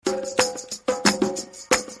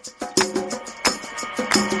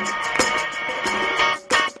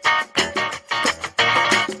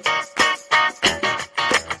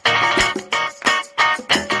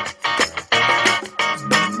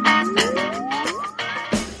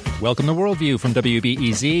Welcome to Worldview from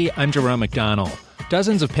WBEZ. I'm Jerome McDonnell.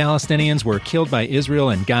 Dozens of Palestinians were killed by Israel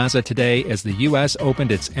in Gaza today as the U.S.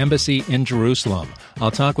 opened its embassy in Jerusalem.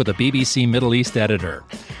 I'll talk with a BBC Middle East editor.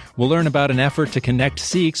 We'll learn about an effort to connect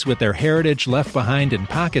Sikhs with their heritage left behind in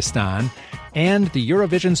Pakistan. And the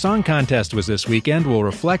Eurovision Song Contest was this weekend. We'll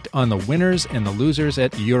reflect on the winners and the losers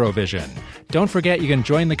at Eurovision. Don't forget you can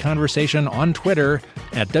join the conversation on Twitter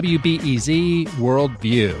at WBEZ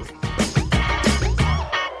Worldview.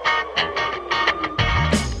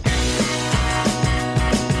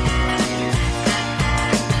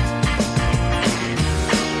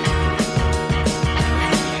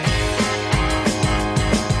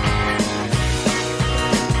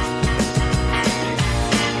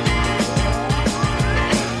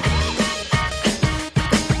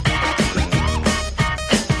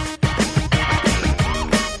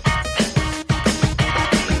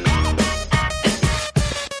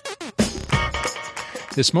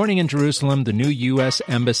 This morning in Jerusalem, the new U.S.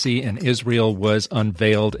 Embassy in Israel was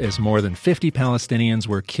unveiled as more than 50 Palestinians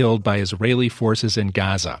were killed by Israeli forces in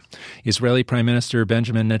Gaza. Israeli Prime Minister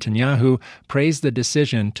Benjamin Netanyahu praised the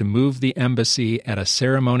decision to move the embassy at a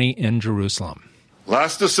ceremony in Jerusalem.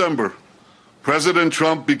 Last December, President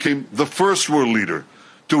Trump became the first world leader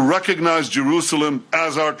to recognize Jerusalem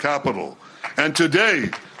as our capital. And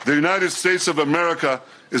today, the United States of America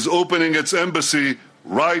is opening its embassy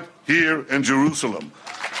right here in Jerusalem.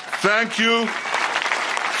 Thank you,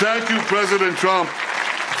 President Trump,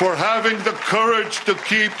 for having the courage to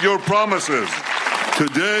keep your promises.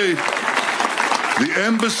 Today, the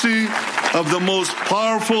embassy of the most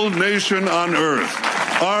powerful nation on earth,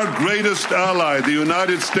 our greatest ally, the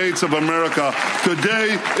United States of America,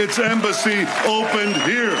 today its embassy opened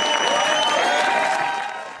here.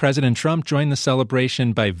 President Trump joined the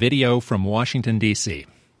celebration by video from Washington, D.C.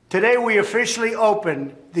 Today we officially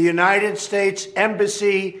open the United States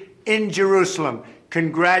Embassy in Jerusalem.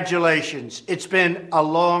 Congratulations. It's been a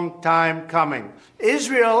long time coming.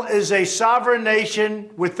 Israel is a sovereign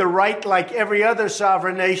nation with the right, like every other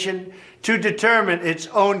sovereign nation, to determine its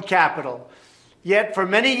own capital. Yet for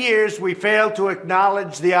many years we failed to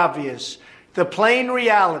acknowledge the obvious, the plain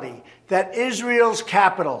reality that Israel's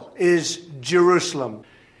capital is Jerusalem.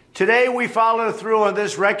 Today we follow through on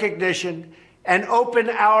this recognition and open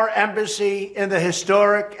our embassy in the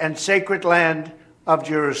historic and sacred land of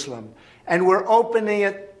Jerusalem. And we're opening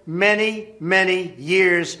it many, many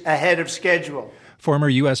years ahead of schedule. Former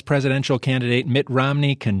U.S. presidential candidate Mitt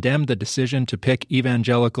Romney condemned the decision to pick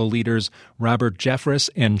evangelical leaders Robert Jeffress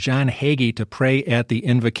and John Hagee to pray at the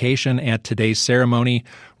invocation at today's ceremony.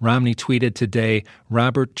 Romney tweeted today,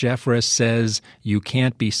 Robert Jeffress says you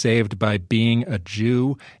can't be saved by being a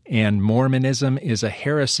Jew, and Mormonism is a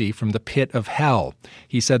heresy from the pit of hell.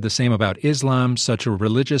 He said the same about Islam. Such a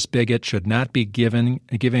religious bigot should not be giving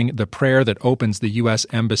the prayer that opens the U.S.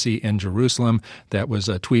 Embassy in Jerusalem. That was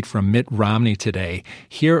a tweet from Mitt Romney today.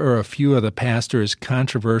 Here are a few of the pastor's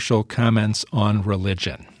controversial comments on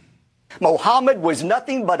religion. Mohammed was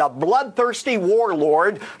nothing but a bloodthirsty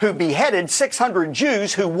warlord who beheaded 600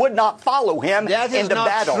 Jews who would not follow him into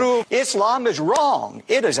battle. True. Islam is wrong.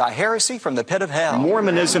 It is a heresy from the pit of hell.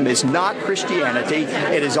 Mormonism is not Christianity.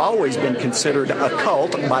 It has always been considered a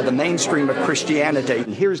cult by the mainstream of Christianity.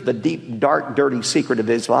 And here's the deep, dark, dirty secret of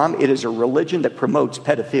Islam. It is a religion that promotes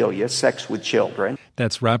pedophilia, sex with children.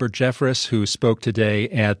 That's Robert Jeffress, who spoke today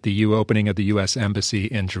at the opening of the U.S. Embassy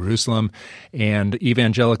in Jerusalem. And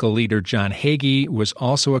evangelical leader John Hagee was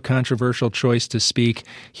also a controversial choice to speak.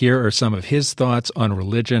 Here are some of his thoughts on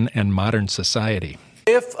religion and modern society.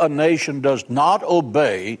 If a nation does not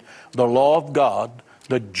obey the law of God,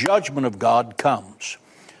 the judgment of God comes.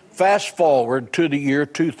 Fast forward to the year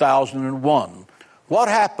 2001. What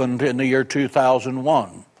happened in the year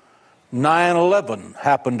 2001? 9/11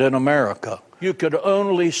 happened in America. You could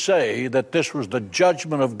only say that this was the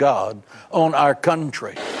judgment of God on our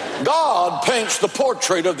country. God paints the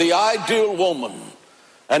portrait of the ideal woman,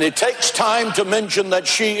 and it takes time to mention that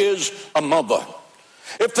she is a mother.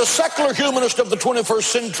 If the secular humanist of the 21st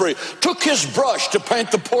century took his brush to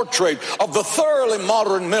paint the portrait of the thoroughly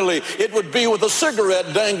modern Millie, it would be with a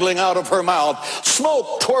cigarette dangling out of her mouth,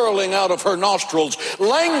 smoke twirling out of her nostrils,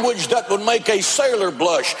 language that would make a sailor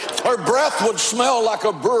blush. Her breath would smell like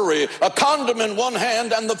a brewery, a condom in one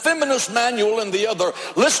hand and the feminist manual in the other,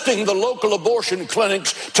 listing the local abortion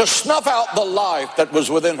clinics to snuff out the life that was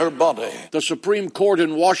within her body. The Supreme Court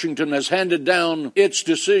in Washington has handed down its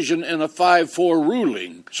decision in a 5-4 ruling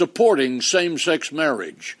supporting same-sex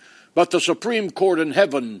marriage. But the Supreme Court in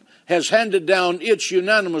heaven has handed down its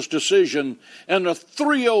unanimous decision in a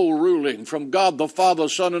 3-0 ruling from God the Father,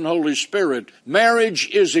 Son, and Holy Spirit. Marriage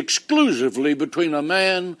is exclusively between a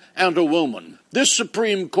man and a woman. This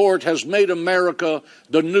Supreme Court has made America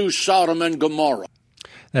the new Sodom and Gomorrah.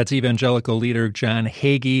 That's evangelical leader John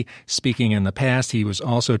Hagee speaking in the past. He was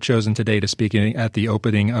also chosen today to speak at the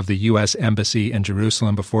opening of the U.S. Embassy in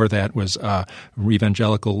Jerusalem. Before that was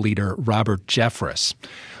evangelical leader Robert Jeffress.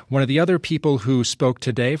 One of the other people who spoke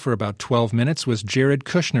today for about 12 minutes was Jared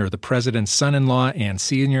Kushner, the president's son-in-law and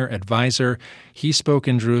senior advisor. He spoke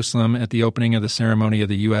in Jerusalem at the opening of the ceremony of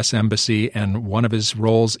the U.S. Embassy, and one of his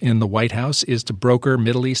roles in the White House is to broker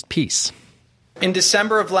Middle East peace. In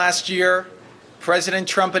December of last year, President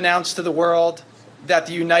Trump announced to the world that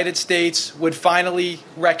the United States would finally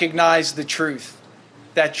recognize the truth,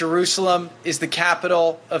 that Jerusalem is the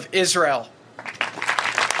capital of Israel.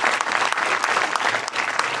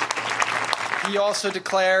 He also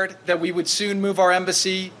declared that we would soon move our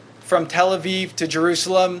embassy from Tel Aviv to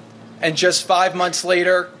Jerusalem, and just 5 months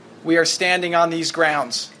later, we are standing on these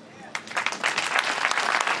grounds.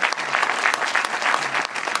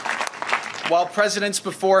 While presidents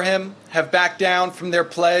before him have backed down from their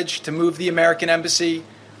pledge to move the American embassy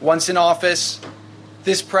once in office,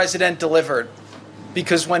 this president delivered.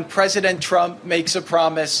 Because when President Trump makes a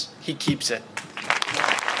promise, he keeps it.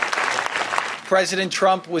 President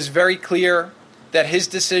Trump was very clear that his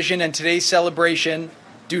decision and today's celebration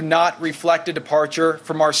do not reflect a departure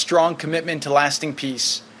from our strong commitment to lasting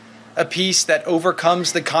peace, a peace that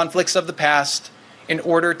overcomes the conflicts of the past in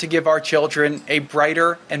order to give our children a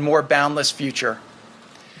brighter and more boundless future.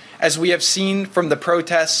 As we have seen from the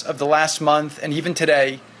protests of the last month and even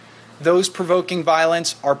today, those provoking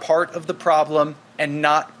violence are part of the problem and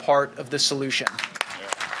not part of the solution.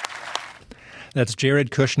 That's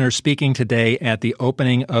Jared Kushner speaking today at the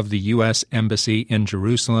opening of the U.S. Embassy in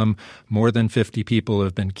Jerusalem. More than 50 people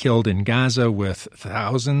have been killed in Gaza, with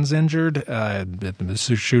thousands injured. The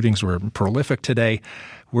shootings were prolific today.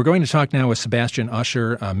 We're going to talk now with Sebastian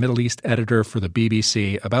Usher, a Middle East editor for the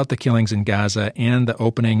BBC, about the killings in Gaza and the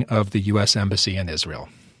opening of the U.S. Embassy in Israel.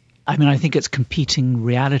 I mean, I think it's competing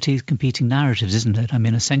realities, competing narratives, isn't it? I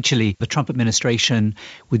mean, essentially, the Trump administration,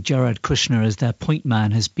 with Jared Kushner as their point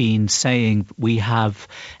man, has been saying we have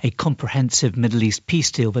a comprehensive Middle East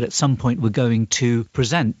peace deal that at some point we're going to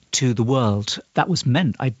present to the world. That was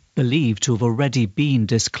meant, I believe, to have already been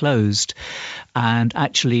disclosed. And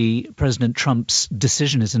actually, President Trump's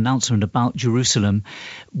decision, his announcement about Jerusalem,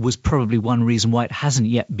 was probably one reason why it hasn't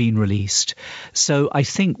yet been released. So I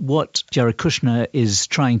think what Jared Kushner is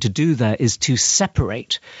trying to do there is to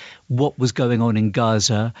separate what was going on in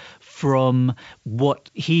Gaza from what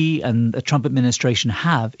he and the Trump administration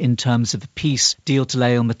have in terms of a peace deal to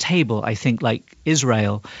lay on the table. I think, like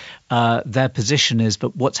Israel, their position is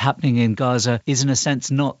that what's happening in Gaza is in a sense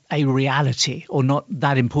not a reality, or not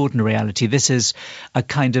that important a reality. This is a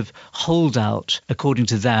kind of holdout, according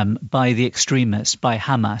to them, by the extremists, by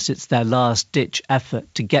Hamas. It's their last ditch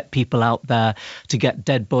effort to get people out there, to get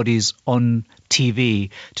dead bodies on TV,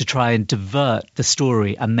 to try and divert the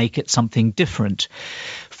story and make it something different.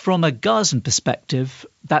 From a Gazan perspective,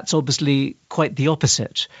 that's obviously quite the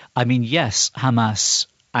opposite. I mean, yes, Hamas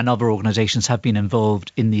and other organizations have been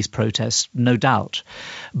involved in these protests, no doubt.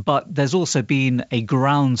 But there's also been a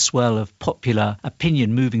groundswell of popular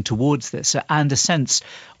opinion moving towards this, and a sense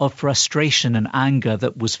of frustration and anger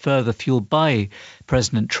that was further fueled by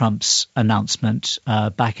President Trump's announcement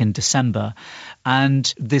back in December.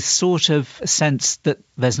 And this sort of sense that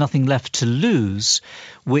there's nothing left to lose,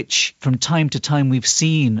 which from time to time we've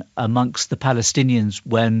seen amongst the Palestinians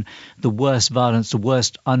when the worst violence, the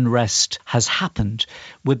worst unrest has happened.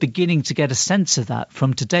 We're beginning to get a sense of that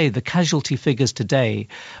from today. The casualty figures today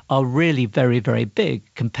are really very, very big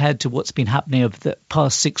compared to what's been happening over the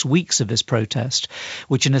past 6 weeks of this protest,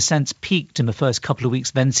 which in a sense peaked in the first couple of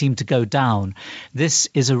weeks, then seemed to go down. This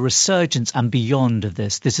is a resurgence and beyond of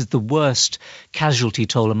this. This is the worst casualty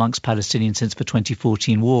toll amongst Palestinians since the 2014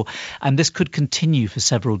 2014 war. And this could continue for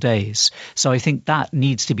several days. So I think that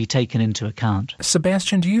needs to be taken into account.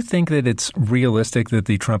 Sebastian, do you think that it's realistic that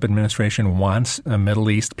the Trump administration wants a Middle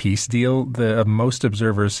East peace deal? Most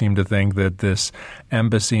observers seem to think that this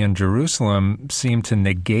embassy in Jerusalem seemed to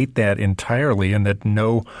negate that entirely, and that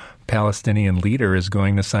no Palestinian leader is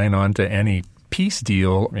going to sign on to any peace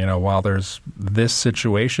deal, while there's this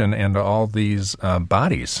situation and all these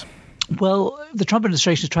bodies. Well, the Trump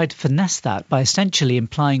administration has tried to finesse that by essentially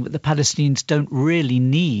implying that the Palestinians don't really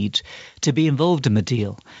need to be involved in the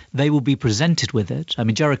deal. They will be presented with it. I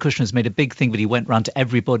mean, Jared Kushner has made a big thing that he went round to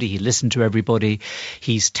everybody. He listened to everybody.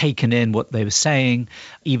 He's taken in what they were saying.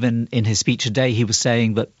 Even in his speech today, he was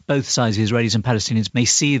saying that both sides, the Israelis and Palestinians, may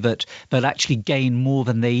see that they'll actually gain more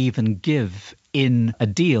than they even give in a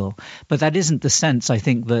deal. But that isn't the sense, I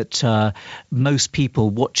think, that most people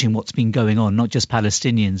watching what's been going on, not just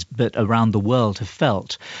Palestinians, but around the world, have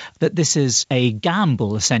felt. That this is a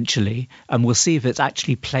gamble, essentially, and we'll see if it's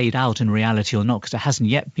actually played out in reality or not, because it hasn't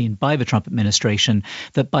yet been, by the Trump administration,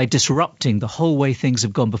 that by disrupting the whole way things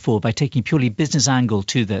have gone before, by taking a purely business angle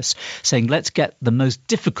to this, saying let's get the most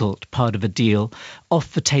difficult part of a deal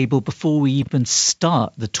off the table before we even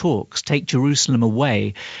start the talks, take Jerusalem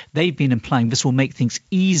away. They've been implying this will make things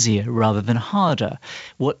easier rather than harder.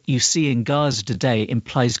 What you see in Gaza today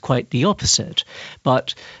implies quite the opposite.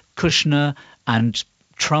 But Kushner and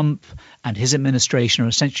Trump and his administration are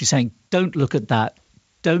essentially saying, don't look at that.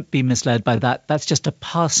 Don't be misled by that. That's just a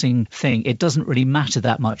passing thing. It doesn't really matter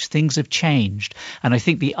that much. Things have changed. And I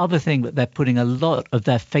think the other thing that they're putting a lot of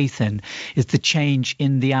their faith in is the change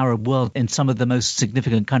in the Arab world in some of the most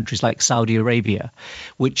significant countries like Saudi Arabia,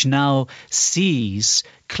 which now sees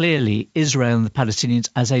clearly Israel and the Palestinians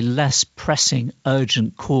as a less pressing,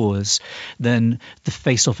 urgent cause than the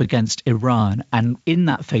face-off against Iran. And in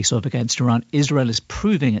that face-off against Iran, Israel is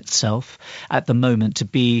proving itself at the moment to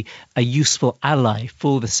be a useful ally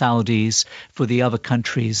for the Saudis, for the other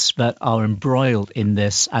countries that are embroiled in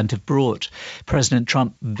this and have brought President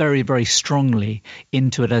Trump very, very strongly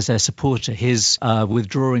into it as their supporter. His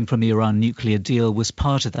withdrawing from the Iran nuclear deal was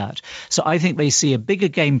part of that. So I think they see a bigger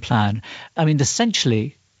game plan. I mean,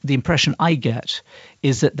 essentially, the impression I get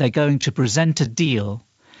is that they're going to present a deal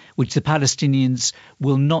which the Palestinians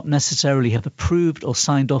will not necessarily have approved or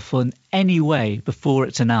signed off on any way before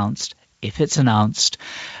it's announced, if it's announced.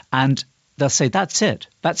 And they'll say, that's it.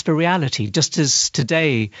 That's the reality. Just as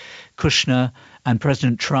today, Kushner and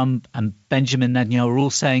President Trump and Benjamin Netanyahu are all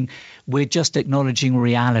saying, we're just acknowledging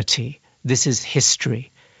reality. This is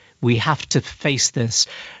history. We have to face this.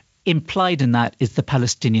 Implied in that is the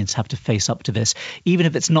Palestinians have to face up to this, even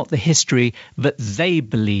if it's not the history that they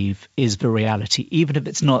believe is the reality, even if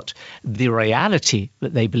it's not the reality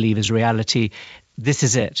that they believe is reality. This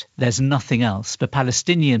is it. There's nothing else. The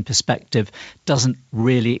Palestinian perspective doesn't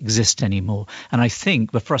really exist anymore. And I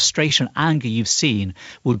think the frustration, anger you've seen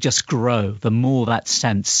will just grow the more that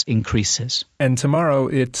sense increases. And tomorrow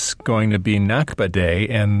it's going to be Nakba Day,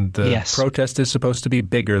 and the protest is supposed to be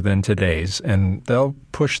bigger than today's, and they'll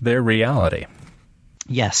push their reality.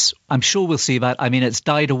 Yes, I'm sure we'll see that. I mean, it's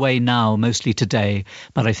died away now, mostly today,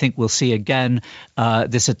 but I think we'll see again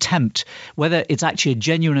this attempt, whether it's actually a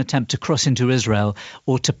genuine attempt to cross into Israel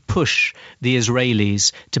or to push the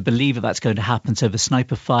Israelis to believe that that's going to happen so the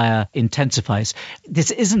sniper fire intensifies.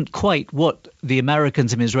 This isn't quite what the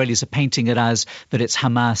Americans and Israelis are painting it as, that it's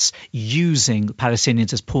Hamas using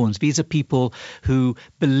Palestinians as pawns. These are people who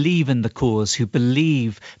believe in the cause, who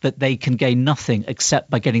believe that they can gain nothing except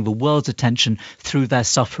by getting the world's attention through their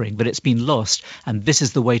suffering, but it's been lost, and this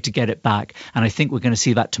is the way to get it back. And I think we're going to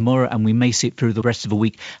see that tomorrow, and we may see it through the rest of the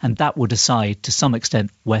week, and that will decide to some extent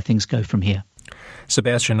where things go from here.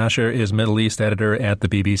 Sebastian Usher is Middle East editor at the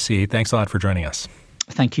BBC. Thanks a lot for joining us.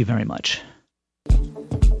 Thank you very much.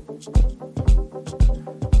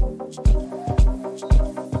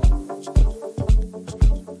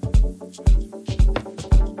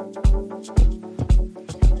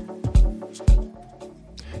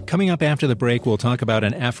 Coming up after the break, we'll talk about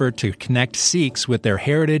an effort to connect Sikhs with their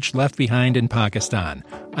heritage left behind in Pakistan.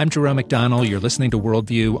 I'm Jerome McDonnell. You're listening to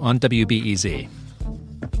Worldview on WBEZ.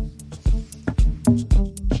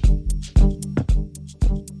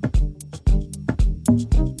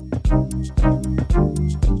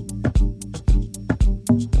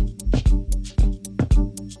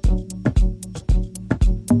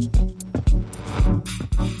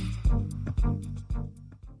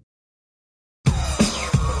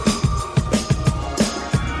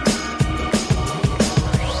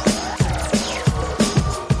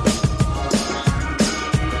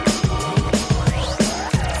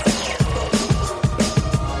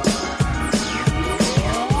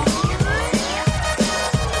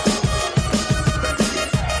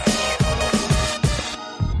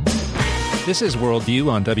 This is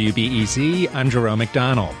Worldview on WBEZ. I'm Jerome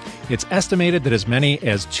McDonnell. It's estimated that as many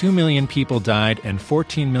as 2 million people died and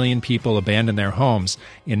 14 million people abandoned their homes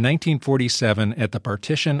in 1947 at the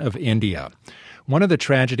partition of India. One of the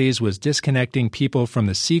tragedies was disconnecting people from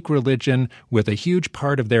the Sikh religion with a huge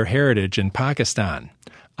part of their heritage in Pakistan.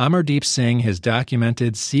 Amardeep Singh has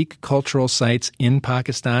documented Sikh cultural sites in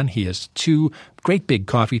Pakistan. He has 2 great big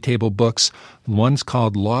coffee table books. One's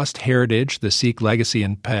called Lost Heritage, The Sikh Legacy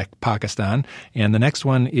in Pakistan, and the next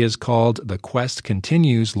one is called The Quest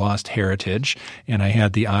Continues, Lost Heritage. And I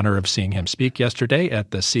had the honor of seeing him speak yesterday at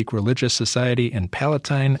the Sikh Religious Society in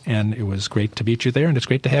Palatine, and it was great to meet you there, and it's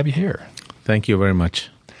great to have you here. Thank you very much.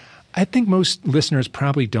 I think most listeners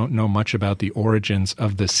probably don't know much about the origins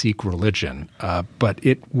of the Sikh religion, but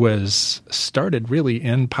it was started really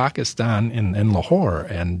in Pakistan, in Lahore,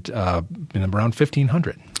 and in around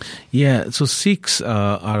 1500. Yeah, so Sikhs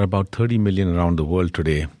are about 30 million around the world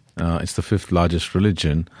today. It's the 5th largest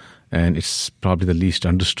religion, and it's probably the least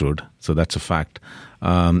understood, so that's a fact.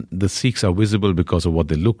 The Sikhs are visible because of what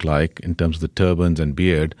they look like in terms of the turbans and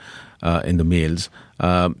beard in the males.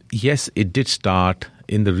 Yes, it did start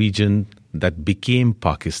in the region that became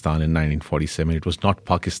Pakistan in 1947. It was not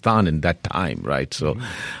Pakistan in that time, right? So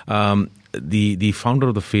the founder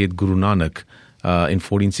of the faith, Guru Nanak, in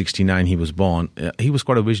 1469 he was born. He was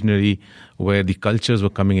quite a visionary where the cultures were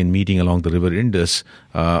coming and meeting along the river Indus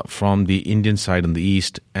from the Indian side on the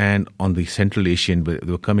east and on the Central Asian.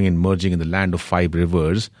 They were coming and merging in the land of 5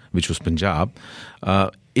 rivers, which was Punjab.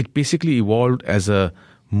 It basically evolved as a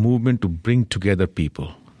movement to bring together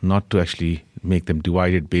people, not to actually make them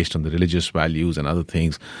divided based on the religious values and other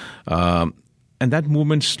things. And that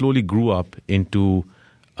movement slowly grew up into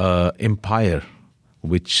an empire,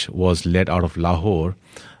 which was led out of Lahore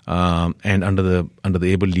and under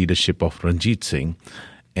the able leadership of Ranjit Singh.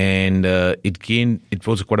 And it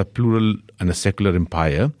was quite a plural and a secular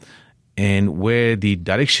empire. And where the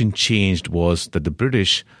direction changed was that the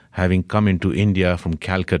British, having come into India from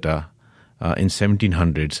Calcutta in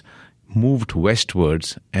 1700s, moved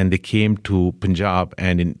westwards, and they came to Punjab,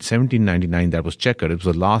 and in 1799 that was checkered. It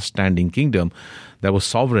was the last standing kingdom that was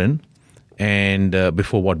sovereign and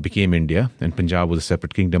before what became India, and Punjab was a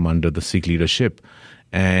separate kingdom under the Sikh leadership.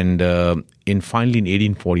 And finally in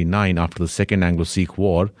 1849, after the Second Anglo-Sikh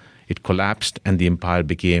War, it collapsed and the empire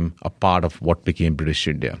became a part of what became British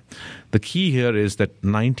India. The key here is that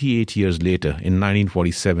 98 years later, in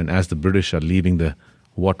 1947, as the British are leaving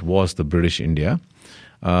what was the British India,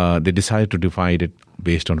 they decided to divide it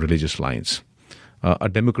based on religious lines. A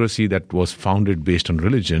democracy that was founded based on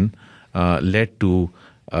religion led to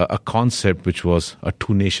a concept which was a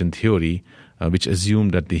two-nation theory, which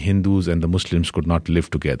assumed that the Hindus and the Muslims could not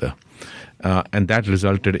live together. And that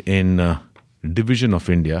resulted in division of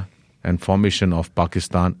India and formation of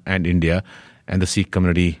Pakistan and India, and the Sikh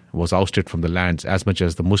community was ousted from the lands as much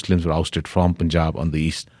as the Muslims were ousted from Punjab on the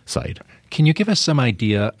east side. Can you give us some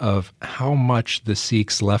idea of how much the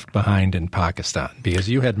Sikhs left behind in Pakistan? Because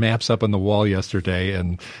you had maps up on the wall yesterday,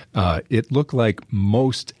 and it looked like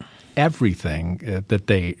most everything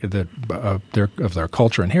of their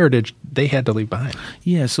culture and heritage they had to leave behind.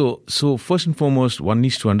 Yeah, so first and foremost, one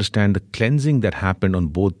needs to understand the cleansing that happened on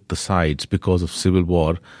both the sides because of civil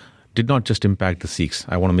war did not just impact the Sikhs.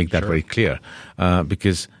 I want to make that very clear,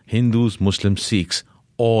 because Hindus, Muslims, Sikhs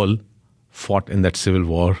all fought in that civil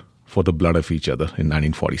war for the blood of each other in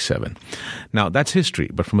 1947. Now, that's history.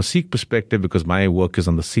 But from a Sikh perspective, because my work is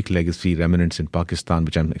on the Sikh legacy remnants in Pakistan,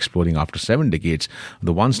 which I'm exploring after 7 decades,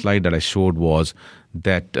 the one slide that I showed was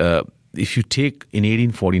that if you take in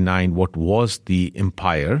 1849 what was the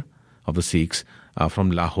empire of the Sikhs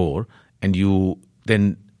from Lahore, and you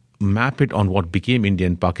then map it on what became India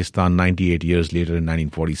and Pakistan 98 years later in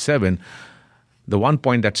 1947, the one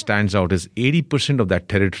point that stands out is 80% of that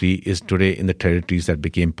territory is today in the territories that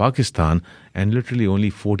became Pakistan, and literally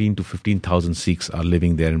only 14 to 15,000 Sikhs are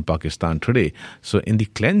living there in Pakistan today. So in the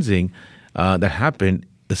cleansing that happened,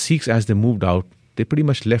 the Sikhs, as they moved out, they pretty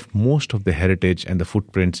much left most of the heritage and the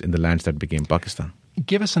footprints in the lands that became Pakistan.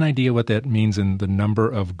 Give us an idea what that means in the number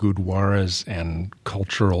of gurdwaras and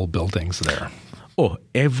cultural buildings there. Oh,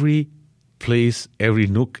 every place, every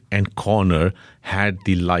nook and corner had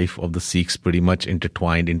the life of the Sikhs pretty much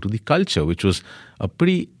intertwined into the culture, which was a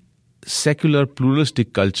pretty secular,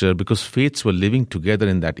 pluralistic culture because faiths were living together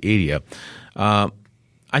in that area. I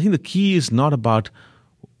think the key is not about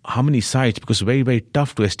how many sites, because it's very, very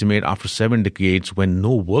tough to estimate after 7 decades when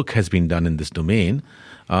no work has been done in this domain.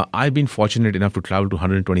 I've been fortunate enough to travel to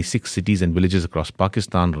 126 cities and villages across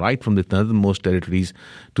Pakistan, right from the northernmost territories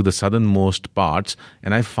to the southernmost parts,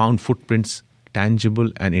 and I've found footprints tangible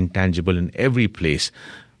and intangible in every place.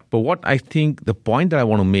 But what I think the point that I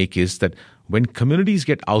want to make is that when communities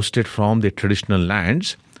get ousted from their traditional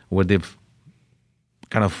lands, where they've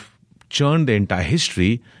kind of churned their entire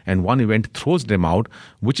history and one event throws them out,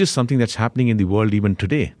 which is something that's happening in the world even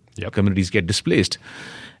today. Yep. Communities get displaced.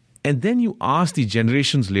 And then you ask the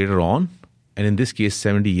generations later on, and in this case,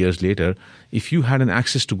 70 years later, if you had an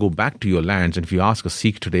access to go back to your lands, and if you ask a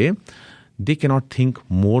Sikh today, they cannot think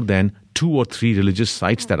more than 2 or 3 religious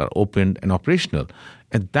sites that are opened and operational.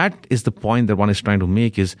 And that is the point that one is trying to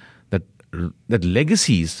make, is that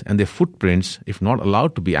legacies and their footprints, if not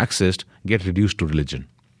allowed to be accessed, get reduced to religion.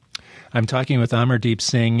 I'm talking with Amardeep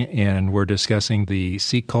Singh, and we're discussing the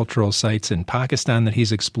Sikh cultural sites in Pakistan that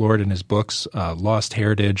he's explored in his books, Lost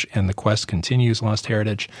Heritage and The Quest Continues, Lost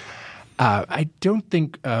Heritage. I don't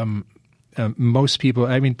think most people,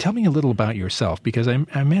 tell me a little about yourself, because I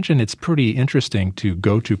imagine it's pretty interesting to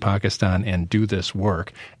go to Pakistan and do this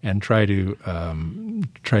work and try to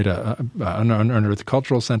unearth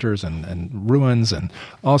cultural centers and ruins and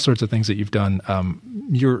all sorts of things that you've done.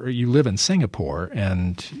 You live in Singapore,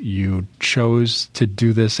 and you chose to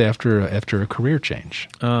do this after a career change.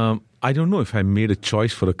 I don't know if I made a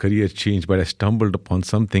choice for a career change, but I stumbled upon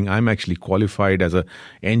something. I'm actually qualified as an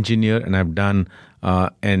engineer, and I've done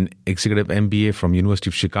an executive MBA from University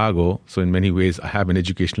of Chicago. So in many ways, I have an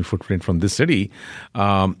educational footprint from this city.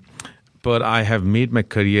 But I have made my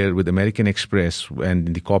career with American Express and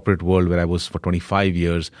in the corporate world, where I was for 25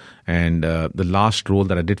 years. And the last role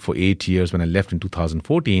that I did for 8 years when I left in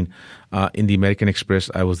 2014, in the American Express,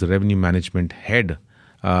 I was the revenue management head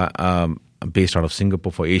based out of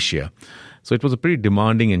Singapore for Asia. So it was a pretty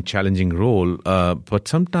demanding and challenging role. But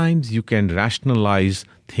sometimes you can rationalize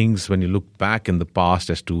things when you look back in the past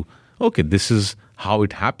as to, okay, this is how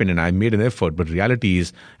it happened and I made an effort. But reality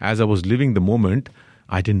is, as I was living the moment,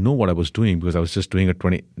 I didn't know what I was doing because I was just doing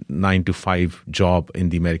a 9 to 5 job in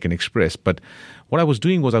the American Express. But what I was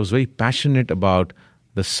doing was I was very passionate about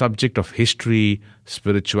the subject of history,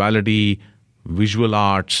 spirituality, visual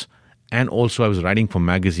arts, and also I was writing for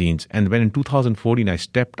magazines. And when in 2014 I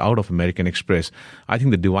stepped out of American Express, I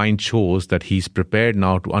think the divine chose that he's prepared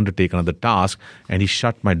now to undertake another task, and he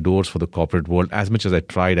shut my doors for the corporate world. As much as I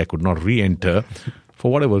tried, I could not re-enter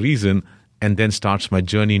for whatever reason, and then starts my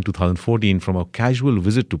journey in 2014 from a casual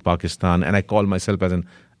visit to Pakistan. And I call myself as an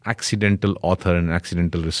accidental author and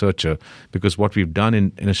accidental researcher, because what we've done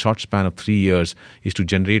in a short span of 3 years is to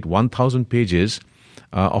generate 1,000 pages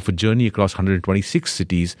of a journey across 126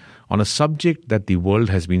 cities on a subject that the world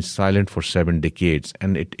has been silent for 7 decades.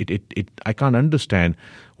 And I can't understand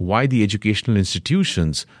why the educational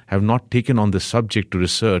institutions have not taken on this subject to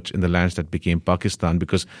research in the lands that became Pakistan,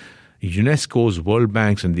 because UNESCO's, World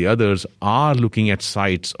Bank's, and the others are looking at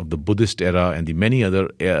sites of the Buddhist era and the many other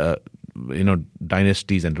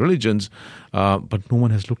dynasties and religions, but no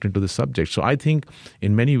one has looked into the subject. So I think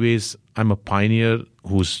in many ways I'm a pioneer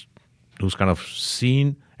who's kind of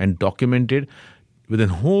seen and documented with a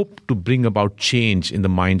hope to bring about change in the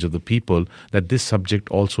minds of the people, that this subject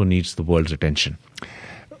also needs the world's attention.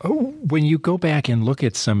 When you go back and look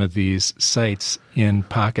at some of these sites in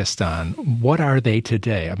Pakistan, what are they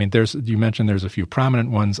today? I mean, you mentioned there's a few prominent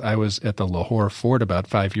ones. I was at the Lahore Fort about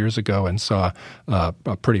 5 years ago and saw a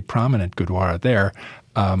pretty prominent Gurdwara there.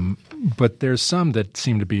 But there's some that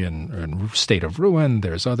seem to be in state of ruin.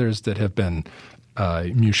 There's others that have been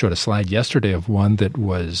you showed a slide yesterday of one that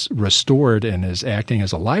was restored and is acting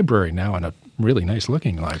as a library now, in a really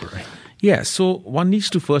nice-looking library. Yeah, so one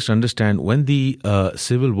needs to first understand when the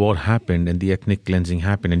civil war happened and the ethnic cleansing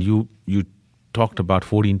happened, and you talked about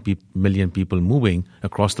 14 million people moving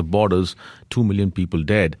across the borders, 2 million people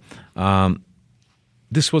dead.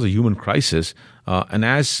 This was a human crisis, and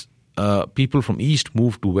as people from east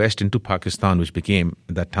moved to west into Pakistan, which became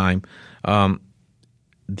at that time,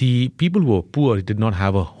 the people who were poor did not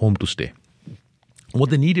have a home to stay.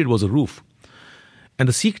 What they needed was a roof. And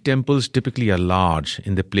the Sikh temples typically are large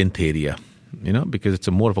in the plinth area, because it's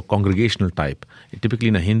more of a congregational type. Typically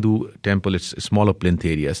in a Hindu temple, it's smaller plinth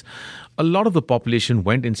areas. A lot of the population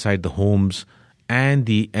went inside the homes and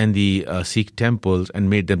the Sikh temples and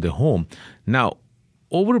made them their home. Now,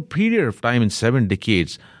 over a period of time in 7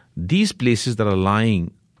 decades, these places that are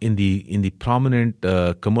lying in the prominent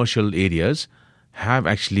commercial areas have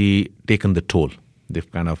actually taken the toll.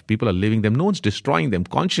 People are living them. No one's destroying them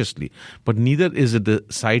consciously, but neither is it the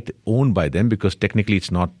site owned by them, because technically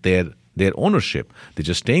it's not their ownership. They're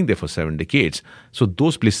just staying there for 7 decades. So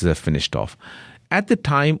those places have finished off. At the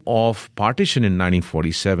time of partition in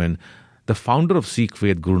 1947, the founder of Sikh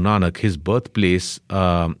faith, Guru Nanak, his birthplace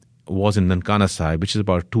was in Nankana Sahib, which is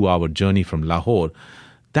about a 2-hour journey from Lahore.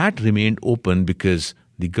 That remained open because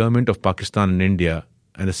the government of Pakistan and India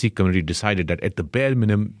and the Sikh community decided that at the bare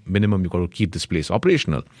minimum, you've got to keep this place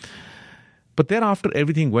operational. But thereafter,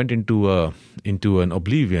 everything went into an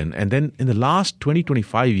oblivion. And then in the last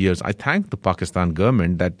 20-25 years, I thank the Pakistan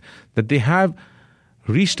government that they have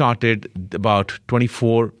restarted about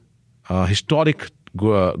 24 historic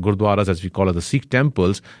gurdwaras, as we call it, the Sikh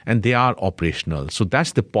temples, and they are operational. So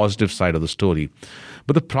that's the positive side of the story.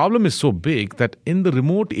 But the problem is so big that in the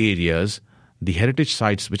remote areas, the heritage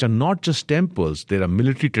sites, which are not just temples, there are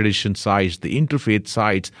military tradition sites, the interfaith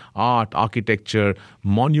sites, art, architecture,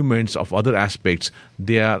 monuments of other aspects,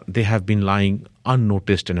 they have been lying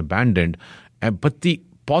unnoticed and abandoned. But the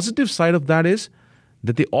positive side of that is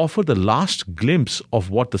that they offer the last glimpse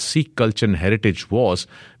of what the Sikh culture and heritage was.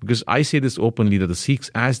 Because I say this openly, that the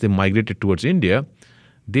Sikhs, as they migrated towards India,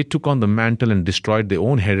 they took on the mantle and destroyed their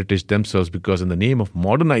own heritage themselves, because in the name of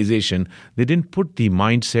modernization, they didn't put the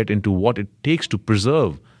mindset into what it takes to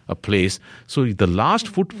preserve a place. So the last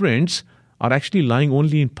footprints are actually lying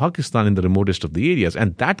only in Pakistan, in the remotest of the areas.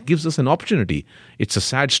 And that gives us an opportunity. It's a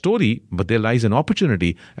sad story, but there lies an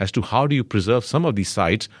opportunity as to how do you preserve some of these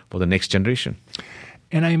sites for the next generation.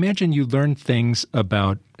 And I imagine you learned things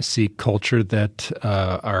about Sikh culture that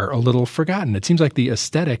are a little forgotten. It seems like the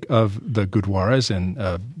aesthetic of the gurdwaras and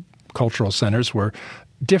cultural centers were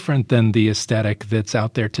different than the aesthetic that's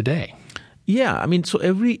out there today. Yeah, I mean, so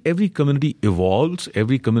every community evolves,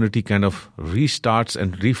 every community kind of restarts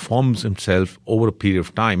and reforms himself over a period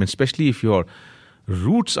of time, and especially if your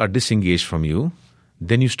roots are disengaged from you,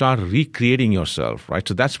 then you start recreating yourself, right?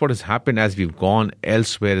 So that's what has happened as we've gone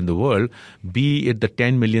elsewhere in the world, be it the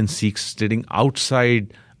 10 million Sikhs sitting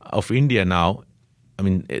outside of India now. I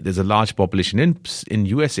mean, there's a large population in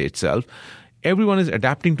USA itself. Everyone is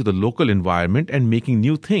adapting to the local environment and making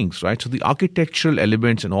new things, right? So the architectural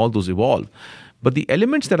elements and all those evolve. But the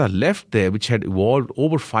elements that are left there, which had evolved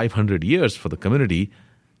over 500 years for the community,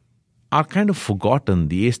 are kind of forgotten.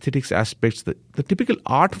 The aesthetics aspects, the typical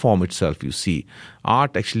art form itself, you see.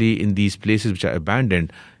 Art actually in these places which are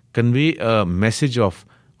abandoned convey a message of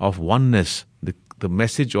oneness, the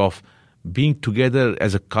message of being together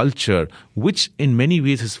as a culture, which in many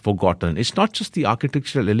ways is forgotten. It's not just the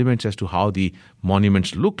architectural elements as to how the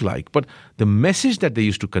monuments look like, but the message that they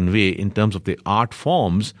used to convey in terms of the art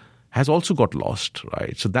forms has also got lost,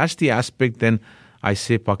 right? So that's the aspect then I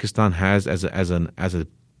say Pakistan has as a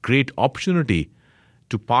great opportunity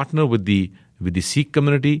to partner with the Sikh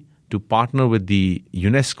community, to partner with the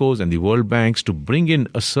UNESCO's and the World Banks to bring in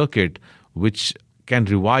a circuit which can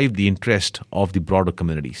revive the interest of the broader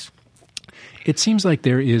communities. It seems like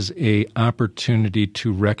there is a opportunity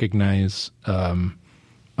to recognize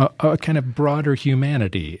a kind of broader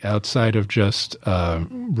humanity outside of just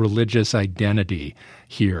religious identity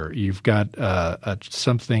here. You've got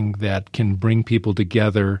something that can bring people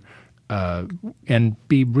together and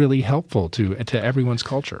be really helpful to everyone's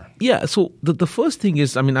culture. Yeah. So the first thing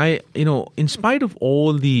is, I mean, in spite of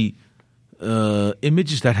all the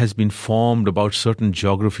images that has been formed about certain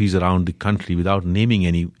geographies around the country without naming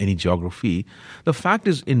any geography, the fact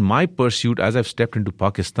is, in my pursuit, as I've stepped into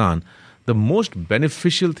Pakistan, the most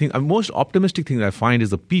beneficial thing, most optimistic thing that I find is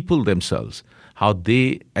the people themselves, how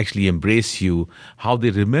they actually embrace you, how they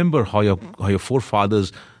remember how your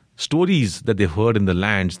forefathers stories that they heard in the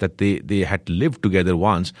lands that they had lived together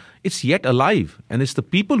once, it's yet alive. And it's the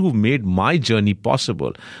people who've made my journey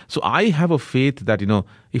possible. So I have a faith that,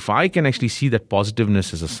 if I can actually see that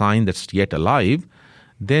positiveness as a sign that's yet alive,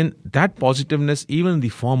 then that positiveness, even in the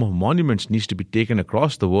form of monuments, needs to be taken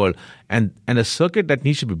across the world and a circuit that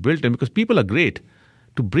needs to be built in, because people are great.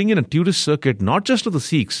 To bring in a tourist circuit, not just of the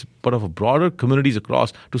Sikhs, but of broader communities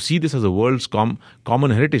across, to see this as a world's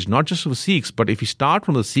common heritage, not just of the Sikhs, but if you start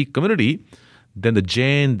from the Sikh community, then the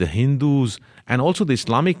Jain, the Hindus, and also the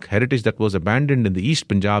Islamic heritage that was abandoned in the East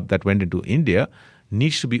Punjab that went into India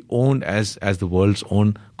needs to be owned as the world's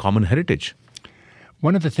own common heritage.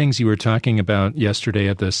 One of the things you were talking about yesterday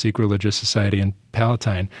at the Sikh Religious Society in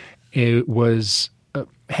Palatine was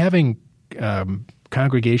having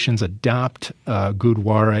congregations adopt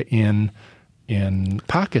Gurdwara in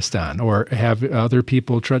Pakistan, or have other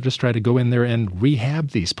people try to go in there and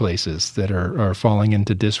rehab these places that are falling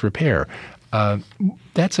into disrepair.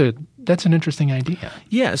 That's an interesting idea.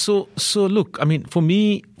 Yeah. So look, I mean, for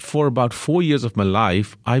me, for about 4 years of my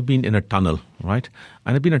life, I've been in a tunnel, right?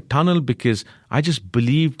 And I've been in a tunnel because I just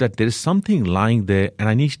believe that there is something lying there and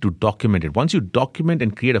I need to document it. Once you document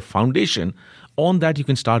and create a foundation, on that you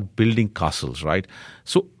can start building castles, right?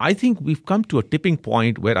 So I think we've come to a tipping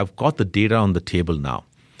point where I've got the data on the table now.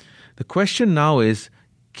 The question now is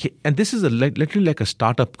and this is literally like a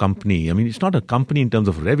startup company. I mean, it's not a company in terms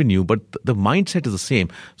of revenue, but the mindset is the same.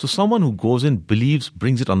 So someone who goes in, believes,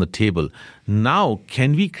 brings it on the table. Now,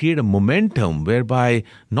 can we create a momentum whereby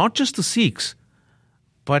not just the Sikhs,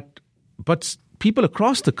 but people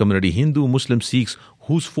across the community, Hindu, Muslim, Sikhs,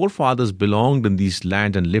 whose forefathers belonged in these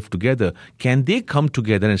lands and lived together, can they come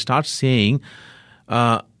together and start saying,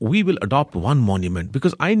 we will adopt one monument?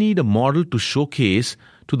 Because I need a model to showcase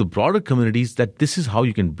to the broader communities that this is how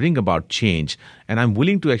you can bring about change. And I'm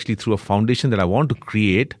willing to actually, through a foundation that I want to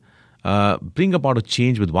create, bring about a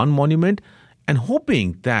change with one monument, and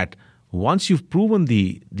hoping that once you've proven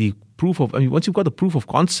once you've got the proof of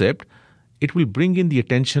concept, it will bring in the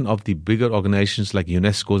attention of the bigger organizations like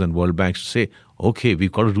UNESCO and World Bank to say, okay,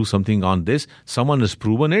 we've got to do something on this. Someone has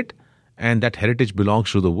proven it, and that heritage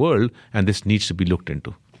belongs to the world, and this needs to be looked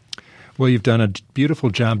into. Well, you've done a beautiful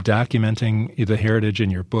job documenting the heritage in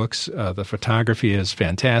your books. The photography is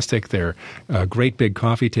fantastic. They're great big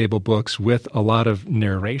coffee table books with a lot of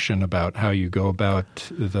narration about how you go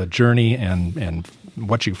about the journey and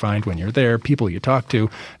what you find when you're there, people you talk to.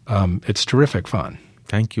 It's terrific fun.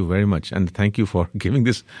 Thank you very much. And thank you for giving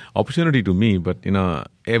this opportunity to me. But,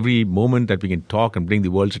 every moment that we can talk and bring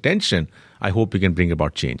the world's attention, I hope we can bring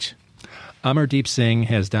about change. Amardeep Singh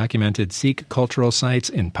has documented Sikh cultural sites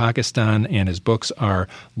in Pakistan, and his books are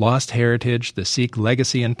Lost Heritage, The Sikh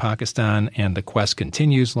Legacy in Pakistan, and The Quest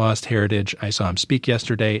Continues, Lost Heritage. I saw him speak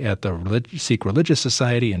yesterday at the Sikh Religious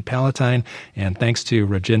Society in Palatine, and thanks to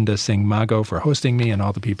Rajinder Singh Mago for hosting me and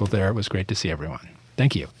all the people there. It was great to see everyone.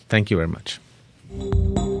 Thank you. Thank you very much.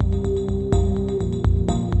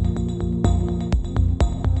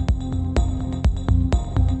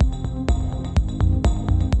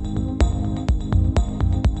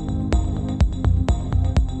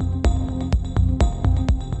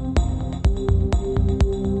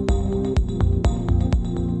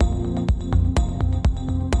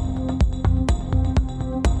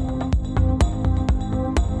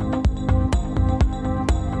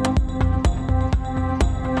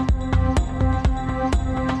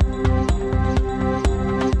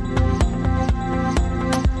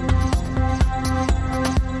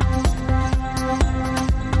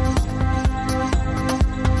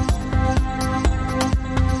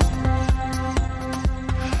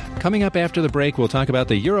 Coming up after the break, we'll talk about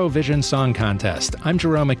the Eurovision Song Contest. I'm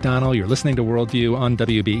Jerome McDonnell. You're listening to Worldview on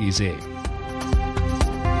WBEZ.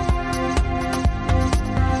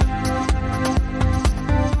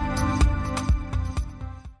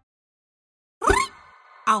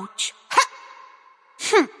 Ouch.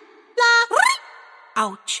 Ha. La.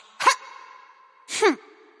 Ouch. Ha.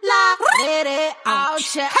 La.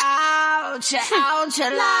 Ouch. Ouch. Ouch.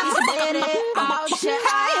 La. Ouch.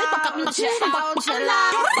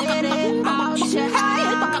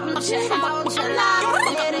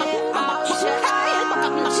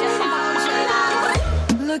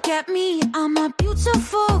 Look at me, I'm a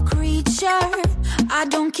beautiful creature. I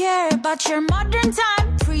don't care about your modern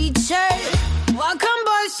time preacher. Welcome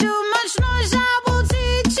boys, too much noise, I will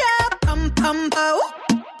teach ya. Pum pum po,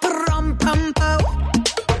 pum pum po.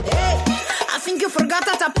 Hey, I think you forgot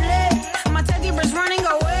that I play. My teddy bear's running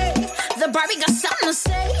away. The Barbie got something to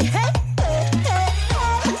say. Hey, hey, hey,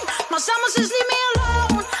 hey. My summer says leave me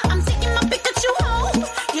alone. I'm taking my Pikachu home.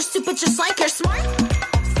 You're stupid just like you're smart.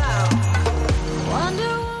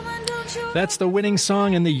 That's the winning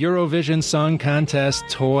song in the Eurovision Song Contest,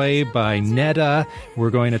 Toy by Neda. We're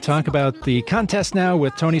going to talk about the contest now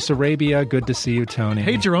with Tony Sarabia. Good to see you, Tony.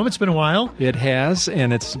 Hey, Jerome, it's been a while. It has,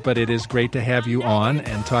 but it is great to have you on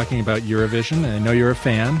and talking about Eurovision. I know you're a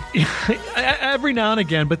fan. Every now and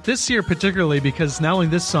again, but this year particularly because not only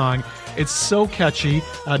this song, it's so catchy.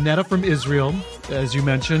 Neda from Israel, as you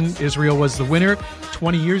mentioned. Israel was the winner.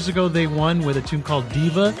 20 years ago, they won with a tune called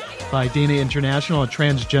Diva by Dana International, a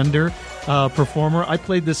transgender performer. I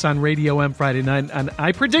played this on Radio M Friday night, and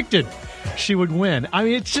I predicted she would win. I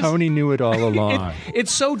mean, it's just... Tony knew it all along.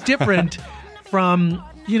 It's so different from,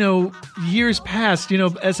 years past.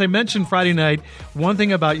 As I mentioned Friday night, one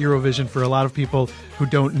thing about Eurovision for a lot of people who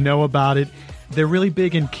don't know about it, they're really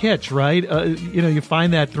big in kitsch, right? You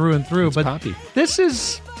find that through and through. It's but poppy. This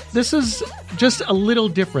is just a little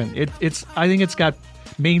different. I think it's got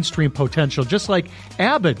mainstream potential, just like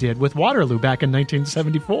ABBA did with Waterloo back in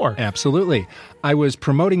 1974. Absolutely. I was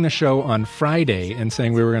promoting the show on Friday and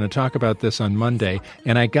saying we were going to talk about this on Monday,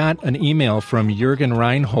 and I got an email from Jürgen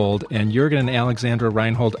Reinhold, and Jürgen and Alexandra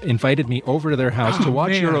Reinhold invited me over to their house to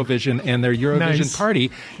watch Eurovision and their Eurovision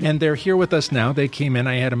party, and they're here with us now. They came in.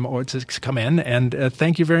 I had them come in, and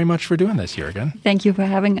thank you very much for doing this, Jürgen. Thank you for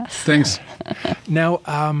having us. Thanks. Now,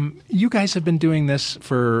 you guys have been doing this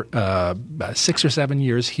for 6 or 7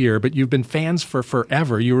 years here, but you've been fans for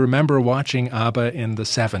forever. You remember watching ABBA in the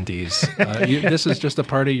 70s. This is just a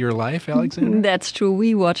part of your life, Alexandra? That's true.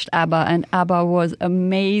 We watched ABBA, and ABBA was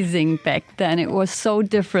amazing back then. It was so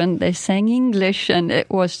different. They sang English, and it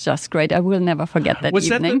was just great. I will never forget that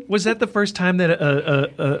evening. Was that the first time that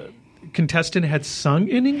a contestant had sung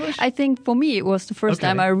in English? I think for me it was the first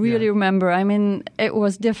time I really remember. I mean, it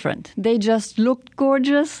was different. They just looked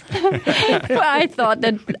gorgeous. I thought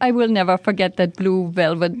that I will never forget that blue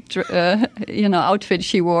velvet, outfit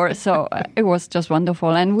she wore. So it was just wonderful.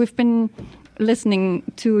 And we've been listening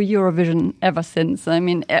to Eurovision ever since. I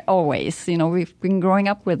mean, always. We've been growing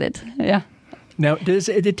up with it. Yeah. Now,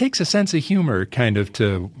 it takes a sense of humor kind of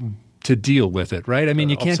to deal with it, right? I mean,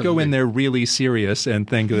 you can't go in there really serious and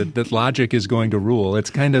think that logic is going to rule. It's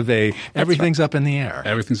kind of everything's up in the air.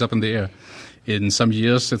 Everything's up in the air. In some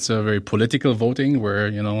years, it's a very political voting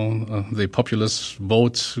where, the populist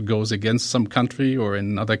vote goes against some country, or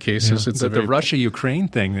in other cases, it's the Russia-Ukraine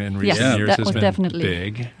thing in recent years has been definitely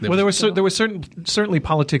big. Well, there was certainly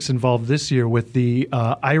politics involved this year with the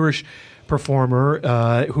Irish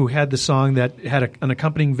performer who had the song that had an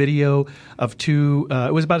accompanying video of two.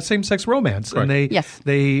 It was about a same-sex romance, Correct. And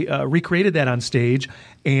they recreated that on stage.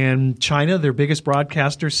 And China, their biggest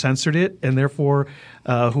broadcaster, censored it, and therefore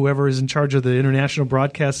whoever is in charge of the international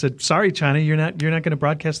broadcast said, "Sorry, China, you're not going to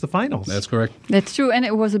broadcast the finals." That's correct. That's true, and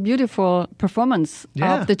it was a beautiful performance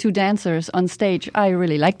of the two dancers on stage. I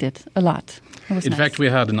really liked it a lot. It was in nice. fact, we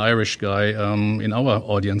had an Irish guy in our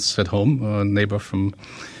audience at home, a neighbor from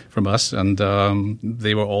us, and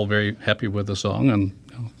they were all very happy with the song, and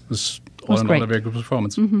it was all in all a very good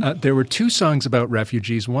performance. Mm-hmm. There were two songs about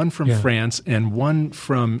refugees, one from France and one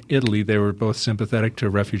from Italy. They were both sympathetic to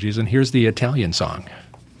refugees, and here's the Italian song.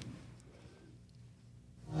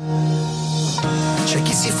 C'è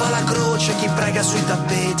chi si fa la croce, chi prega sui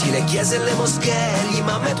tappeti, le chiese e le moschee, gli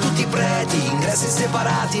imam e tutti i preti, ingressi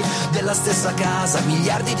separati della stessa casa,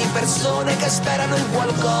 miliardi di persone che sperano in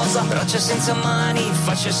qualcosa. Braccia senza mani,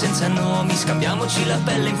 facce senza nomi, scambiamoci la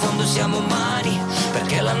pelle, in fondo siamo umani,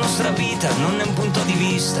 perché la nostra vita non è un punto di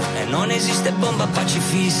vista e non esiste bomba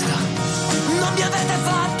pacifista. Non mi avete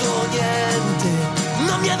fatto niente,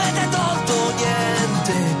 non mi avete tolto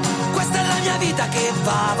niente. Questa è la mia vita che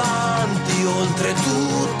va avanti, oltre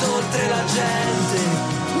tutto, oltre la gente.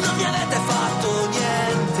 Non mi avete fatto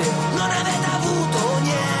niente, non avete avuto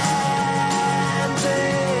niente,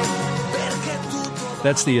 perché tutto...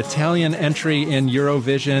 That's the Italian entry in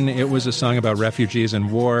Eurovision. It was a song about refugees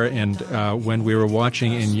and war, and when we were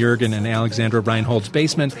watching in Jürgen and Alexandra Reinhold's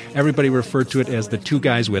basement, everybody referred to it as the two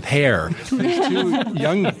guys with hair. These two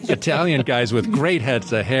young Italian guys with great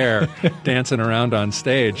heads of hair dancing around on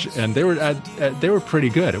stage, and they were pretty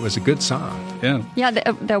good. It was a good song. Yeah,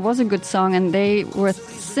 there was a good song, and they were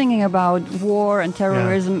singing about war and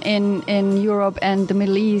terrorism in Europe and the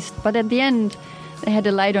Middle East, but at the end they had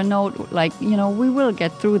a lighter note, like, we will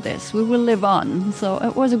get through this. We will live on. So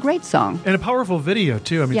it was a great song. And a powerful video,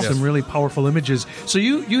 too. I mean, some really powerful images. So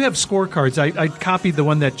you have scorecards. I copied the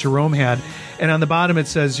one that Jerome had. And on the bottom it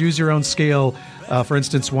says, use your own scale, for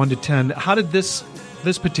instance, 1 to 10. How did this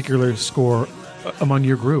particular score among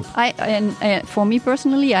your group? For me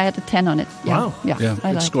personally, I had a 10 on it. Wow. Yeah,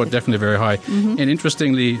 it scored definitely very high. Mm-hmm. And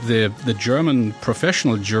interestingly, the German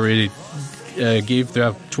professional jury gave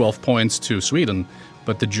their 12 points to Sweden,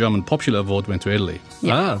 but the German popular vote went to Italy.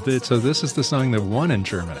 Yeah. So this is the song that won in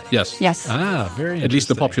Germany. Yes. Very interesting. At least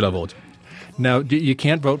the popular vote. Now, you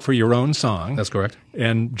can't vote for your own song. That's correct.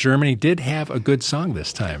 And Germany did have a good song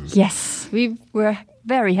this time. Yes, we were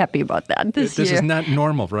very happy about that this year. This is not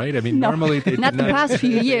normal, right? I mean, normally they not the past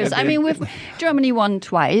few years. I mean, Germany won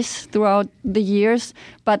twice throughout the years,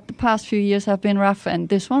 but the past few years have been rough, and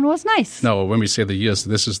this one was nice. No, when we say the years,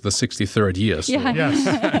 this is the 63rd year. So. Yeah.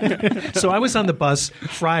 Yes. So I was on the bus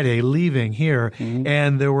Friday leaving here,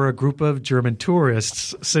 and there were a group of German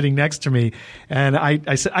tourists sitting next to me, and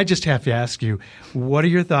I said, I just have to ask you, what are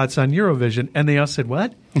your thoughts on Eurovision? And they all said,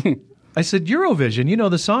 what? I said, Eurovision,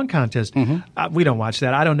 the song contest. Mm-hmm. We don't watch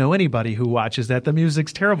that. I don't know anybody who watches that. The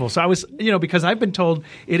music's terrible. So I was, because I've been told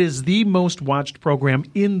it is the most watched program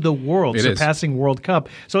in the world, surpassing World Cup.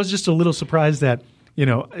 So I was just a little surprised that,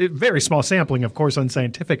 very small sampling, of course,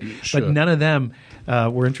 unscientific, but none of them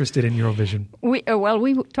were interested in Eurovision. We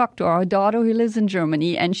talked to our daughter who lives in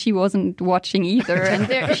Germany, and she wasn't watching either.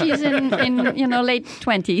 And she's in late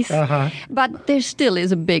 20s. Uh-huh. But there still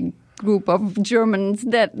is a big group of Germans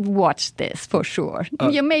that watched this for sure.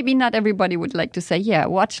 Maybe not everybody would like to say, yeah, I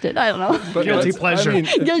watched it. I don't know. But guilty pleasure.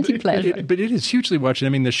 Guilty pleasure. But it is hugely watched. I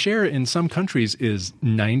mean, the share in some countries is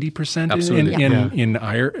 90%. Absolutely. In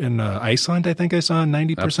Iceland, I think I saw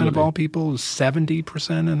 90% of all people,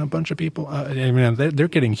 70% in a bunch of people. I mean, they're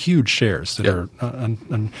getting huge shares that are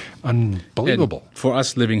unbelievable. And for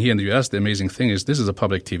us living here in the U.S., the amazing thing is this is a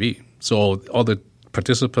public TV. So all the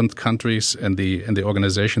participant countries and the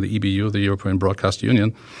organization, the EBU, the European Broadcast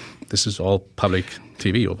Union, this is all public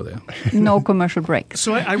TV over there. No commercial break.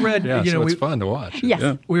 So I read, it's fun to watch. Yes.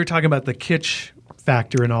 Yeah. We were talking about the kitsch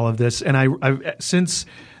factor in all of this, and I've since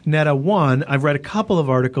Netta won, I've read a couple of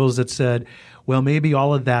articles that said, well, maybe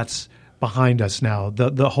all of that's behind us now,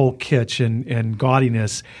 the whole kitsch and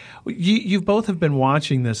gaudiness. You both have been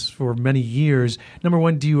watching this for many years. Number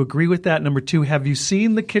one, do you agree with that? Number two, have you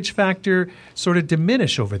seen the kitsch factor sort of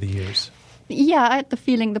diminish over the years? Yeah, I had the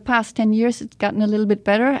feeling the past 10 years it's gotten a little bit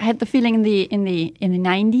better. I had the feeling in the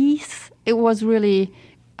 90s it was really,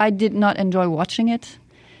 I did not enjoy watching it,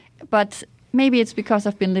 but maybe it's because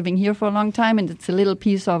I've been living here for a long time and it's a little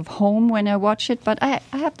piece of home when I watch it, but I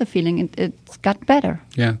have the feeling it's got better.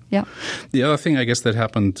 Yeah. Yeah. The other thing I guess that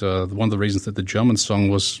happened, one of the reasons that the German song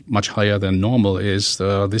was much higher than normal is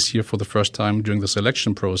this year for the first time during the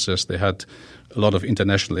selection process they had a lot of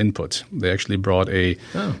international input. They actually brought a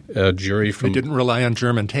jury from... They didn't rely on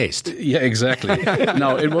German taste. Yeah, exactly.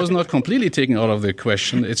 Now, it was not completely taken out of the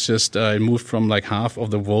question. It's just it moved from like half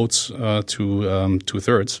of the votes to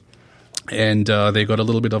two-thirds. And they got a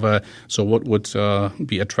little bit of so what would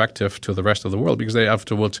be attractive to the rest of the world? Because they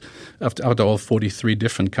after all 43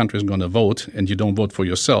 different countries are going to vote, and you don't vote for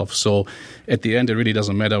yourself. So at the end, it really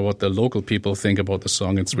doesn't matter what the local people think about the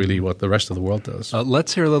song. It's really what the rest of the world does.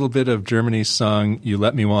 Let's hear a little bit of Germany's song, You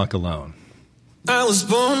Let Me Walk Alone. I was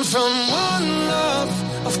born from one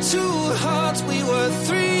love of two hearts. We were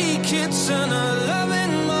 3 kids and a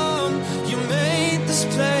loving mom. You made this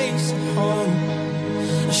place home,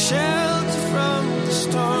 a shelter from the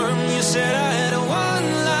storm. You said I had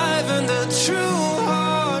one life and a true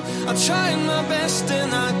heart. I tried my best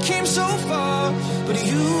and I came so far, but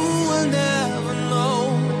you will never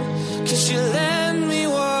know, 'cause you let me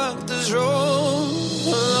walk this road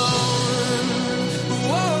alone.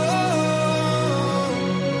 Whoa.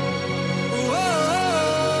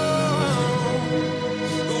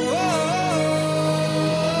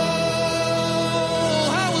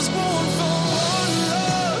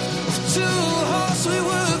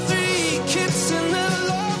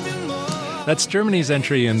 That's Germany's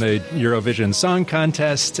entry in the Eurovision Song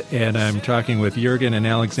Contest, and I'm talking with Jürgen and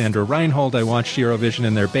Alexandra Reinhold. I watched Eurovision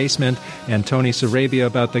in their basement, and Tony Sarabia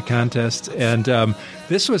about the contest, and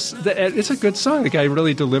it's a good song. The guy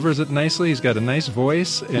really delivers it nicely. He's got a nice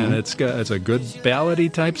voice, and it's a good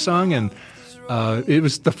ballady type song, and it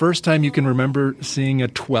was the first time you can remember seeing a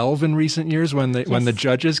 12 in recent years when the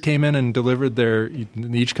judges came in and delivered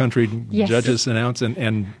each country judges announced,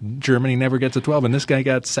 and Germany never gets a 12, and this guy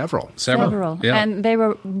got several. Yeah. And they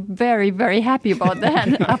were very, very happy about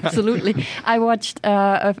that. Absolutely. I watched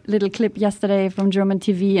a little clip yesterday from German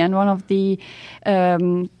TV, and one of the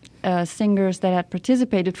singers that had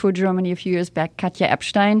participated for Germany a few years back, Katja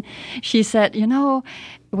Epstein, she said,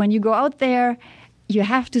 when you go out there, you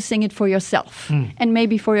have to sing it for yourself and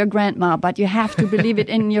maybe for your grandma, but you have to believe it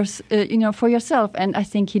in your, for yourself. And I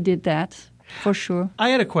think he did that for sure. I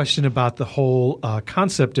had a question about the whole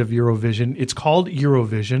concept of Eurovision. It's called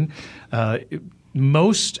Eurovision.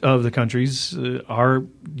 Most of the countries are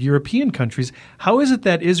European countries. How is it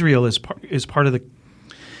that Israel is part of the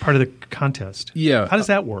contest? Yeah. How does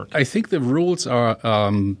that work? I think the rules are, a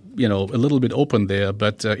little bit open there,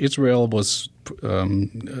 but Israel was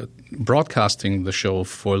broadcasting the show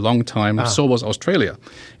for a long time. So was Australia.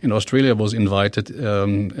 And Australia was invited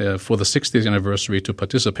for the 60th anniversary to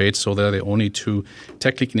participate, so they're the only two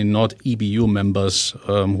technically not EBU members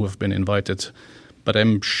who have been invited. But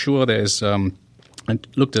I'm sure there's I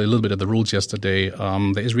looked a little bit at the rules yesterday.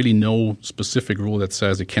 There is really no specific rule that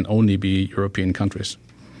says it can only be European countries.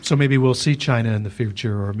 So maybe we'll see China in the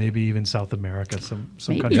future, or maybe even South America, some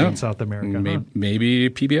country in South America. Maybe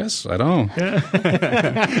PBS. I don't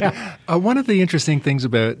know. One of the interesting things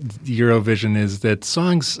about Eurovision is that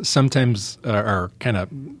songs sometimes are kind of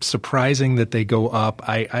surprising that they go up.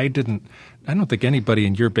 I don't think anybody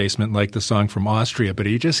in your basement liked the song from Austria, but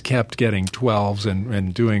he just kept getting 12s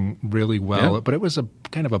and doing really well. Yeah. But it was a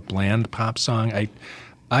kind of a bland pop song.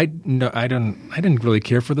 I didn't really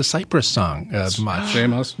care for the Cypress song much.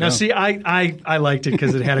 Famous. Now, see, I liked it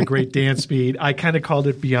because it had a great dance beat. I kind of called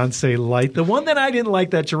it Beyonce light. The one that I didn't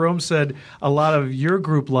like that Jerome said a lot of your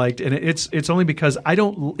group liked, and it's only because I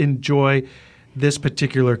don't enjoy this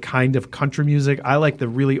particular kind of country music. I like the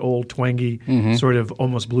really old, twangy, sort of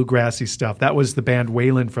almost bluegrassy stuff. That was the band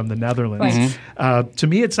Waylon from the Netherlands. Right. To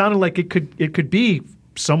me, it sounded like it could be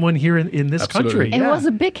someone here in this country. It was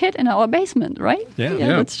a big hit in our basement, right? Yeah.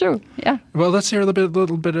 That's true. Yeah. Well, let's hear a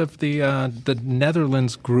little bit of the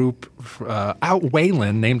Netherlands group, Out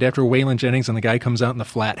Waylon, named after Waylon Jennings, and the guy comes out in the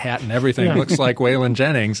flat hat and everything looks like Waylon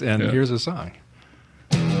Jennings, and here's a song.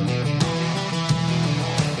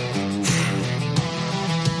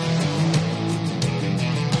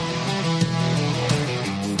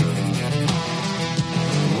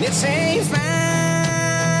 It's a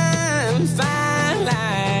fine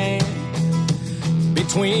line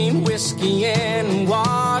between whiskey and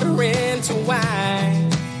water into wine.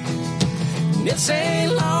 It's a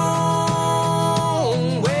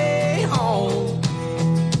long way home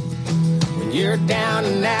when you're down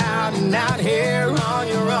and out here on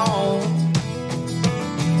your own.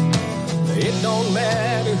 It don't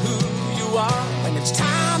matter who you are when it's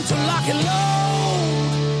time to lock and load.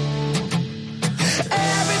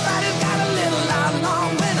 Everybody's got a little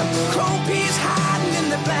long when a chrome piece hiding in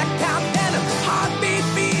the blackout denim, heartbeat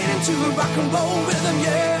beating to a rock and roll rhythm,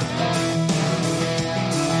 yeah.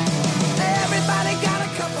 Everybody got a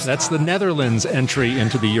couple. That's the Netherlands entry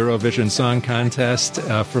into the Eurovision Song Contest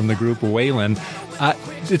from the group Waylon.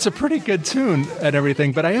 It's a pretty good tune and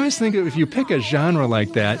everything, but I always think if you pick a genre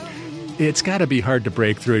like that, it's got to be hard to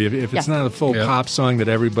break through. If it's not a full pop song that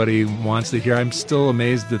everybody wants to hear, I'm still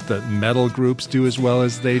amazed that the metal groups do as well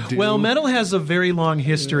as they do. Well, metal has a very long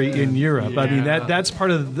history in Europe. I mean, that's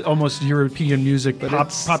part of the almost European music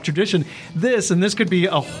pop tradition. This could be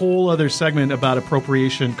a whole other segment about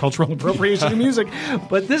cultural appropriation of music.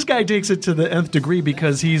 But this guy takes it to the nth degree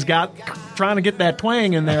because he's trying to get that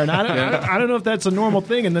twang in there. And I don't know if that's a normal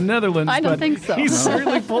thing in the Netherlands. I don't think so. He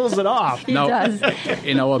certainly pulls it off. He does.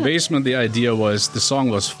 In our basement, the idea was the song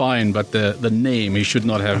was fine, but the name, he should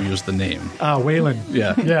not have used the name. Waylon.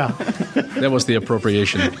 Yeah. That was the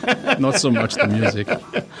appropriation, not so much the music.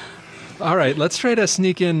 All right, let's try to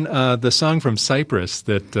sneak in the song from Cyprus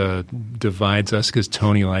that divides us because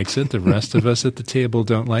Tony likes it. The rest of us at the table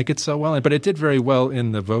don't like it so well, but it did very well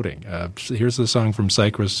in the voting. So here's the song from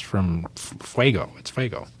Cyprus from Fuego. It's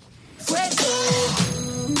Fuego.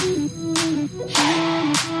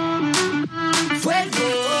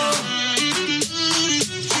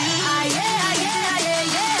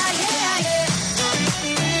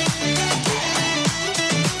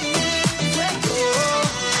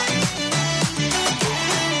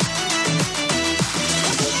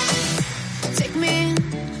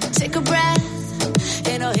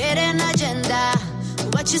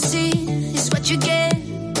 What you see is what you get,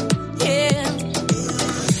 yeah.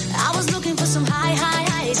 I was looking for some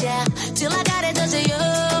highs, yeah. Till I got it, does it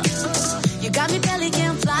yours? You got me belly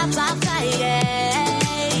can fly, yeah.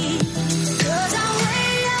 'Cause I'm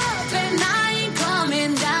way up and I ain't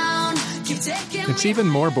coming down. Keep taking It's even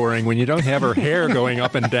more boring when you don't have her hair going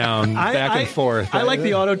up and down, back and forth. I like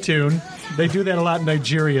the auto-tune. They do that a lot in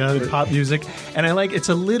Nigeria in pop music, and I like it's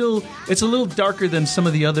a little darker than some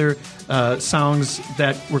of the other songs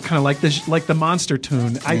that were kind of like the Monster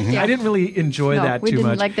tune. I didn't really enjoy that too much. We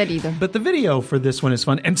didn't like that either. But the video for this one is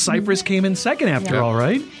fun, and Cypress came in second after all,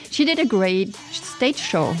 right? She did a great stage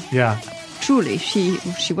show. Yeah. Truly, she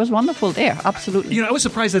was wonderful there. Absolutely. You know, I was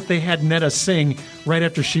surprised that they had Netta sing right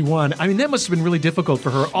after she won. I mean, that must have been really difficult for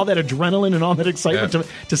her. All that adrenaline and all that excitement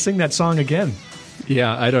to sing that song again.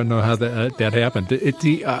 Yeah, I don't know how that happened.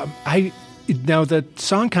 Now, the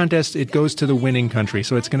song contest, it goes to the winning country,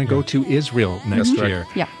 so it's going to go to Israel next year.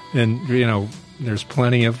 Yeah. And, there's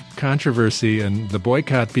plenty of controversy, and the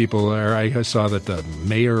boycott people I saw that the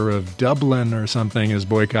mayor of Dublin or something is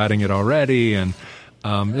boycotting it already, and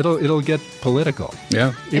it'll get political.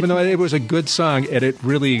 Yeah. Even though it was a good song, and it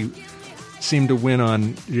really seemed to win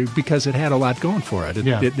on because it had a lot going for it. It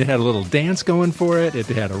had a little dance going for it. It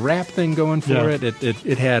had a rap thing going for it. It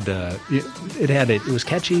was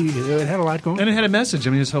catchy. It had a lot going. And it had a message. I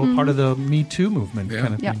mean, it's whole part of the Me Too movement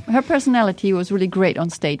kind of thing. Her personality was really great on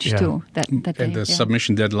stage too. That and the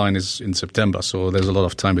submission deadline is in September, so there's a lot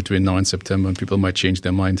of time between now and September, and people might change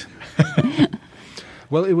their mind.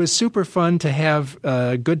 Well, it was super fun to have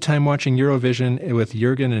a good time watching Eurovision with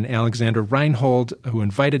Jürgen and Alexander Reinhold, who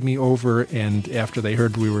invited me over, and after they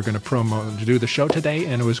heard we were going to do the show today,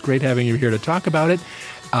 and it was great having you here to talk about it.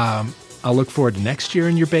 I'll look forward to next year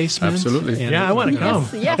in your basement. Absolutely. Yeah, I want to come.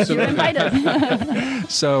 Yes, you're invited.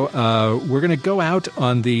 So we're going to go out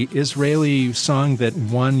on the Israeli song that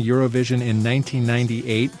won Eurovision in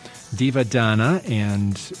 1998, Diva Dana,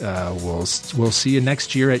 and we'll see you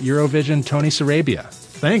next year at Eurovision. Tony Sarabia.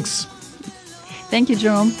 Thanks. Thank you,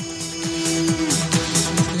 Jerome.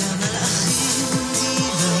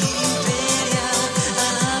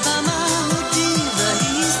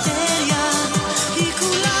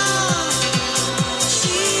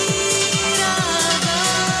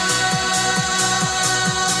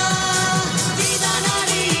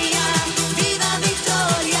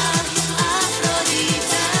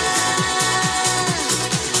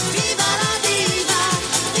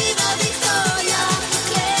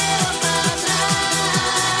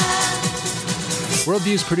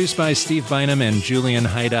 Worldview is produced by Steve Bynum and Julian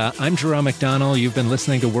Haida. I'm Jerome McDonnell. You've been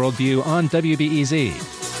listening to Worldview on WBEZ.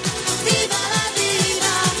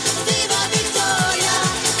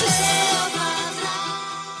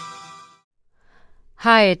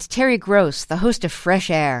 Hi, it's Terry Gross, the host of Fresh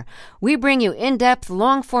Air. We bring you in-depth,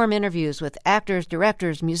 long-form interviews with actors,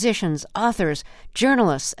 directors, musicians, authors,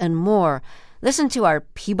 journalists, and more. Listen to our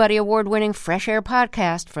Peabody Award-winning Fresh Air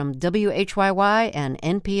podcast from WHYY and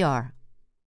NPR.